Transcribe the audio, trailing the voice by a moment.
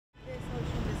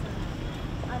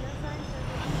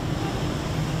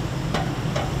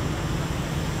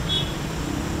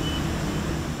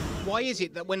Why is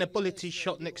it that when a bullet is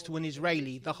shot next to an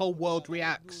Israeli, the whole world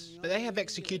reacts? But they have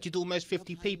executed almost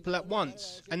 50 people at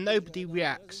once, and nobody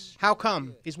reacts. How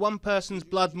come? Is one person's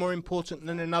blood more important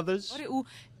than another's?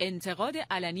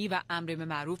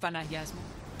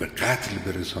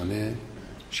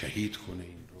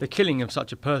 The killing of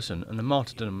such a person and the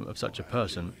martyrdom of such a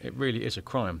person, it really is a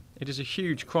crime. It is a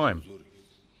huge crime.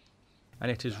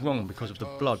 And it is wrong because of the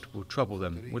blood will trouble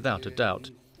them, without a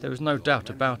doubt. There is no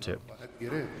doubt about it.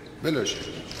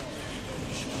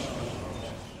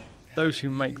 Those who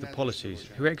make the policies,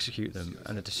 who execute them,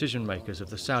 and the decision makers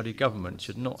of the Saudi government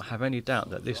should not have any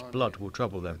doubt that this blood will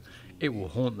trouble them. It will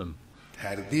haunt them.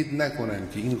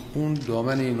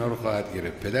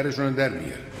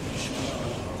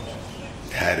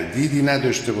 تردیدی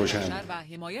نداشته باشند